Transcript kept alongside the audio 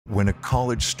when a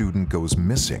college student goes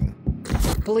missing,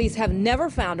 Police have never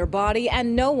found her body,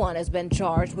 and no one has been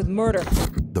charged with murder.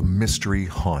 the mystery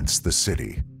haunts the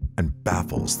city and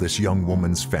baffles this young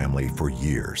woman's family for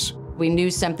years. We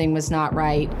knew something was not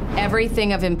right.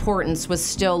 Everything of importance was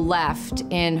still left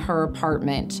in her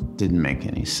apartment. Didn't make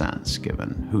any sense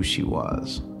given who she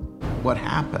was. What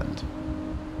happened?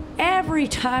 Every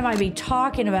time I'd be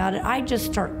talking about it, I'd just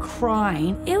start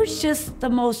crying. It was just the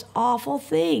most awful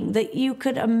thing that you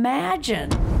could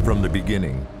imagine. From the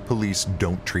beginning, police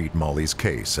don't treat Molly's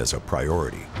case as a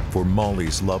priority. For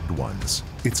Molly's loved ones,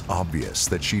 it's obvious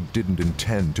that she didn't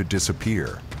intend to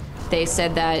disappear. They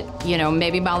said that,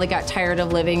 maybe Molly got tired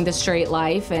of living the straight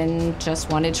life and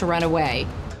just wanted to run away.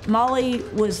 Molly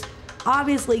was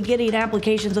obviously getting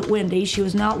applications at Wendy's. She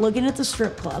was not looking at the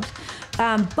strip clubs.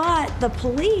 But the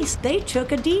police, they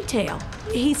took a detail.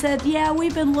 He said, yeah,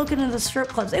 we've been looking at the strip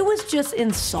clubs. It was just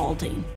insulting.